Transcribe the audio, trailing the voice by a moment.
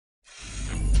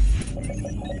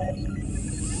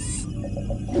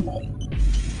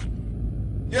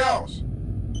Yos!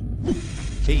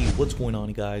 Hey, what's going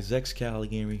on, guys?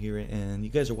 xCaliGamer here, and you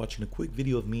guys are watching a quick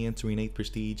video of me entering 8th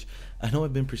Prestige. I know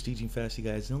I've been prestiging fast, you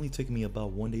guys. It only took me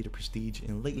about 1 day to prestige,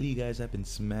 and lately, you guys, I've been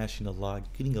smashing a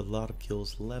lot, getting a lot of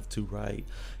kills left to right,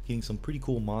 getting some pretty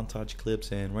cool montage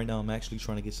clips, and right now I'm actually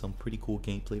trying to get some pretty cool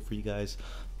gameplay for you guys.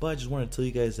 But I just want to tell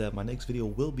you guys that my next video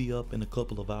will be up in a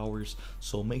couple of hours,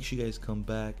 so make sure you guys come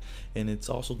back. And it's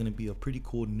also going to be a pretty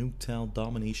cool Nuketown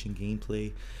domination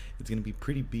gameplay. It's going to be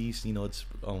pretty beast, you know. It's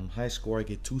high score. I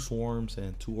get 2 swarms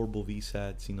and 2 orbital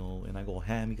VSATs, you know, and I go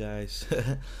ham, you guys.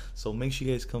 So make sure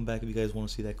you guys come back if you guys want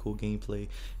to see that cool gameplay.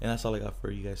 And that's all I got for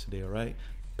you guys today. All right,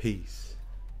 peace.